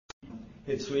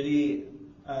It's really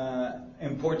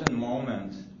important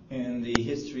moment in the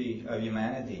history of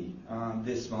humanity.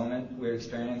 This moment we're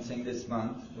experiencing this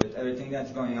month with everything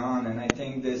that's going on, and I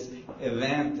think this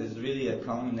event is really a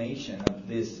culmination of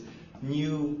this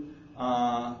new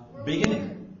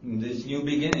beginning. This new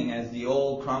beginning, as the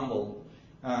old crumble,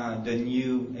 the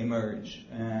new emerge,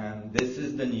 and this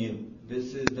is the new.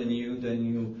 This is the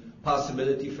new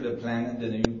possibility for the planet, the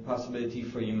new possibility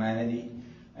for humanity,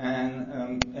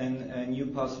 and a new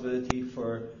possibility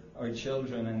for our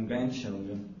children and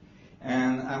grandchildren.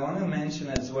 And I want to mention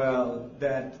as well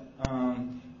that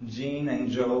Jean and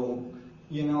Joe,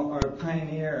 are a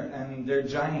pioneer and they're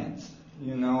giants.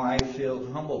 I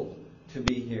feel humbled to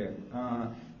be here.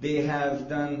 They have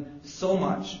done so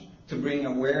much to bring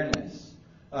awareness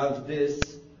of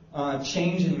this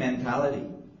change in mentality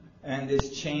and this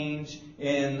change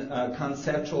in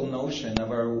conceptual notion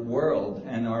of our world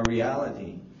and our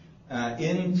reality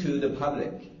into the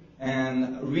public,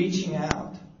 and reaching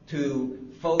out to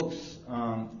folks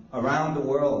around the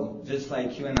world, just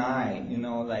like you and I,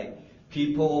 like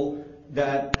people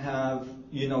that have,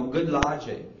 good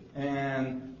logic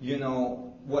and,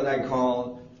 what I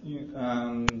call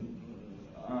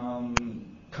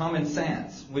common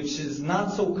sense, which is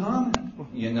not so common,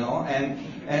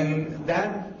 and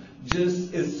that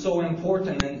just is so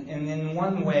important. And in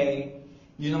one way,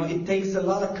 it takes a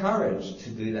lot of courage to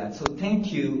do that. So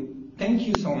thank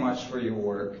you so much for your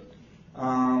work,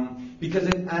 because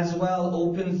it as well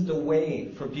opens the way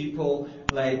for people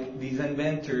like these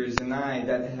inventors and I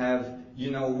that have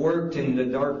worked in the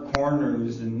dark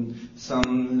corners in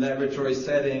some laboratory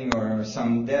setting or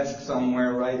some desk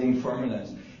somewhere writing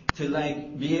formulas, to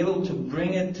be able to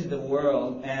bring it to the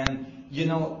world. And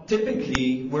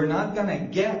typically we're not going to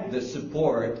get the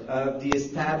support of the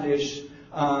established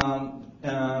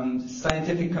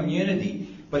scientific community,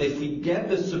 but if we get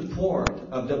the support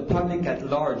of the public at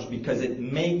large, because it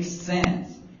makes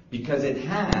sense, because it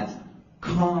has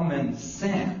common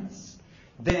sense,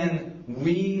 then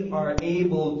we are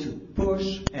able to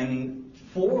push and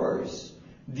force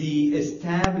the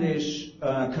established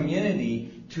community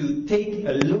to take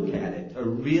a look at it, a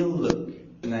real look.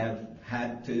 And I've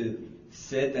had to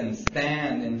sit and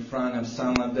stand in front of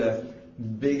some of the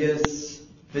biggest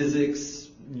physics,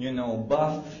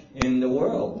 buff in the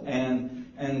world,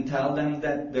 and tell them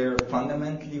that they're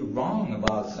fundamentally wrong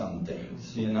about some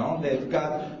things. They've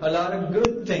got a lot of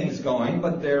good things going,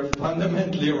 but they're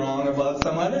fundamentally wrong about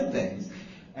some other things.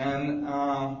 And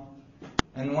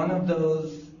one of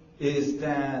those is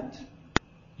that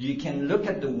you can look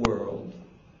at the world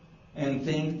and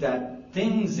think that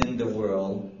things in the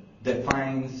world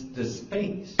defines the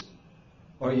space,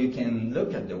 or you can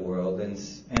look at the world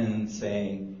and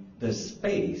say the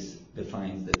space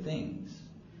defines the things.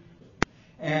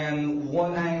 And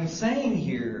what I'm saying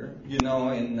here,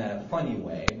 in a funny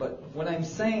way, but what I'm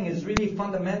saying is really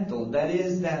fundamental. That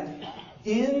is that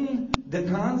in the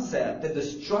concept that the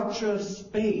structure of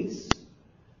space,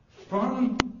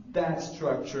 from that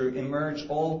structure emerge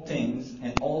all things,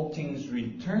 and all things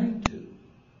return to,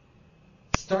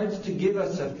 starts to give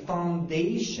us a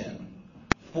foundation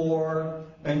for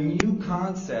a new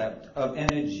concept of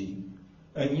energy,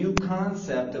 a new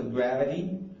concept of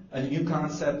gravity, a new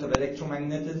concept of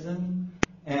electromagnetism,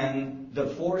 and the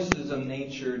forces of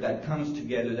nature that comes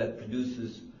together that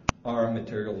produces our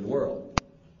material world.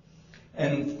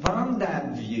 And from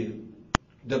that view,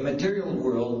 the material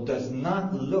world does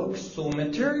not look so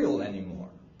material anymore.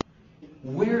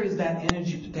 Where is that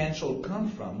energy potential come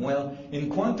from? Well, in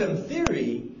quantum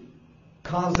theory,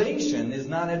 causation is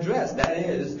not addressed. That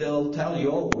is, they'll tell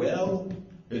you,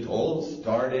 it all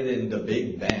started in the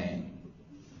Big Bang.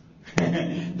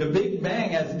 The Big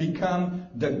Bang has become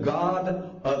the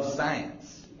god of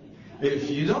science. If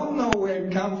you don't know where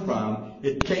it comes from,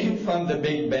 it came from the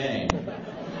Big Bang.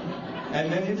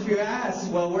 And then if you ask,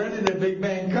 where did the Big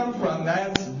Bang come from?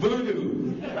 That's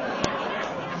voodoo.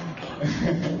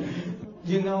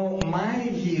 My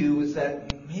view is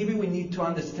that maybe we need to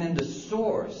understand the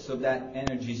source of that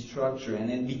energy structure. And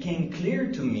it became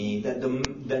clear to me that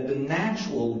the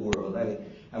natural world,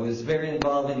 I was very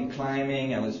involved in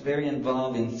climbing, I was very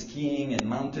involved in skiing and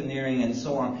mountaineering and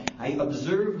so on. I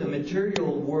observed the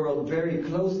material world very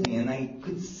closely, and I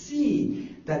could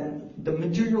see that the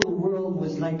material world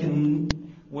was like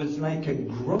a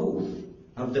growth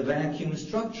of the vacuum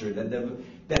structure,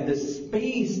 that the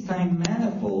space-time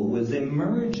manifold was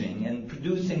emerging and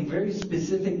producing very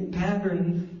specific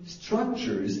pattern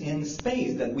structures in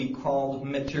space that we called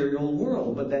material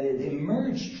world, but that it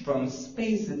emerged from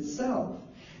space itself.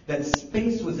 That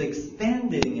space was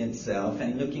extending itself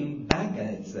and looking back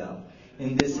at itself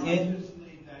in this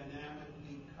consciously, dynamically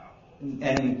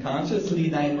and consciously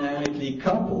dynamically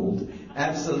coupled,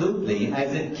 absolutely,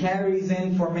 as it carries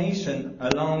information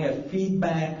along a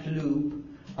feedback loop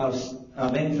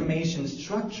of information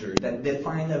structure that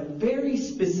define a very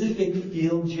specific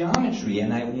field geometry.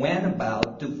 And I went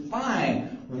about to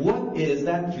find what is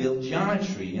that field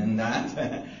geometry, and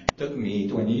that took me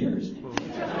 20 years.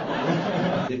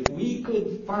 If we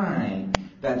could find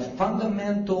that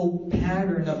fundamental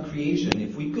pattern of creation,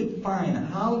 if we could find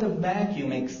how the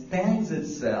vacuum extends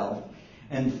itself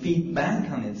and feed back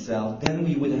on itself, then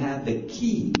we would have the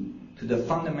key to the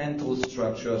fundamental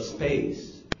structure of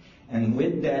space. And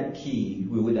with that key,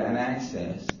 we would have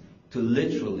access to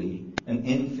literally an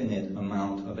infinite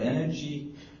amount of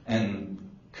energy and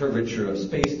curvature of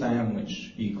space-time,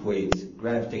 which equates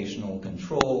gravitational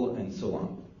control and so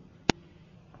on.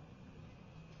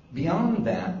 Beyond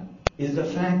that is the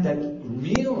fact that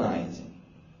realizing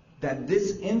that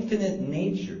this infinite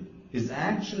nature is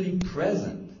actually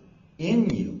present in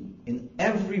you, in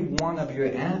every one of your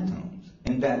atoms,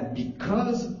 and that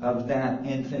because of that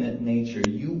infinite nature,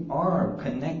 you are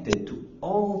connected to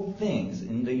all things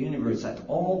in the universe at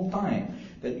all time,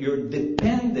 that you're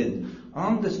dependent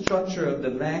on the structure of the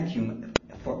vacuum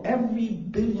for every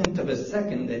billionth of a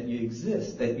second that you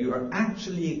exist, that you are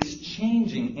actually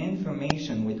exchanging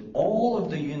information with all of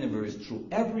the universe through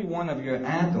every one of your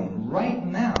atoms right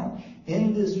now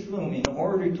in this room in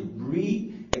order to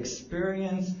breathe,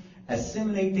 experience,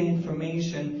 assimilate the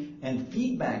information, and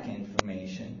feedback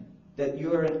information, that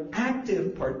you're an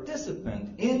active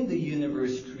participant in the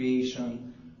universe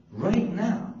creation right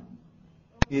now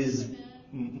is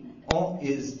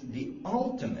the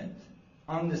ultimate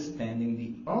understanding,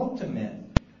 the ultimate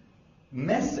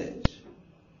message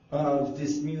of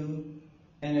this new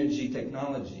energy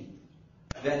technology.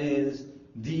 That is,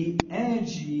 the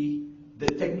energy,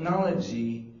 the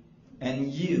technology, and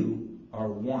you are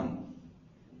one.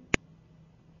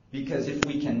 Because if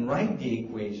we can write the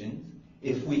equations,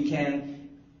 if we can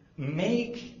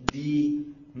make the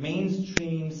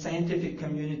mainstream scientific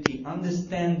community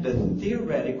understand the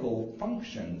theoretical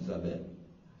functions of it,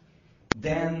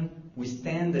 then we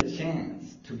stand a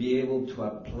chance to be able to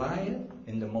apply it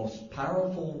in the most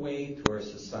powerful way to our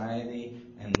society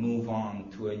and move on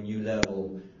to a new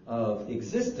level of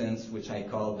existence, which I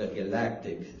call the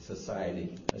galactic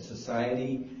society. A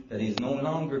society that is no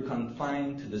longer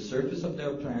confined to the surface of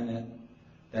their planet,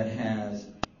 that has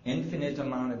infinite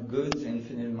amount of goods,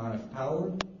 infinite amount of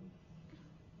power.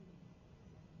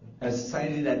 A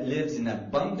society that lives in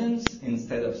abundance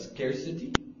instead of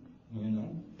scarcity,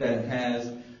 that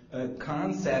has a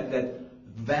concept that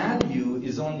value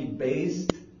is only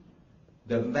based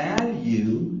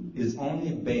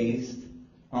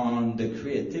on the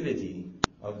creativity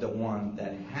of the one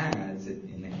that has it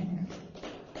in hand.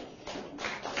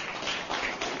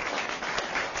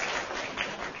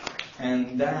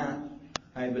 And that,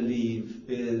 I believe,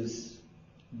 is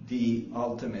the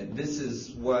ultimate. This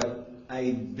is what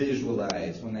I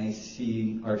visualize when I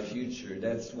see our future.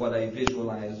 That's what I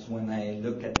visualize when I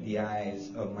look at the eyes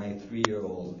of my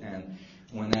 3-year-old and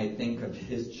when I think of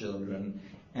his children.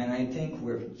 And I think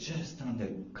we're just on the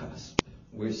cusp.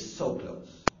 We're so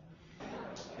close.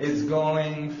 It's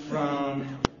going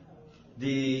from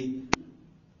the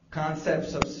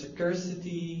concepts of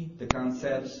scarcity, the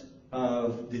concepts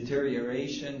of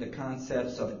deterioration, the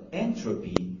concepts of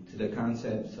entropy, to the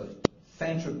concepts of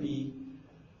centropy,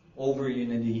 over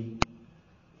unity,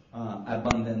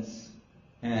 abundance,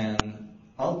 and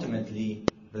ultimately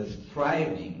the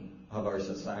thriving of our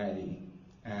society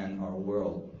and our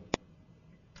world.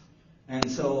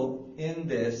 And so in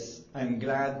this, I'm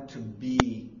glad to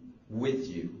be with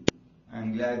you.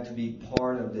 I'm glad to be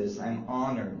part of this. I'm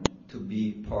honored to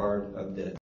be part of this.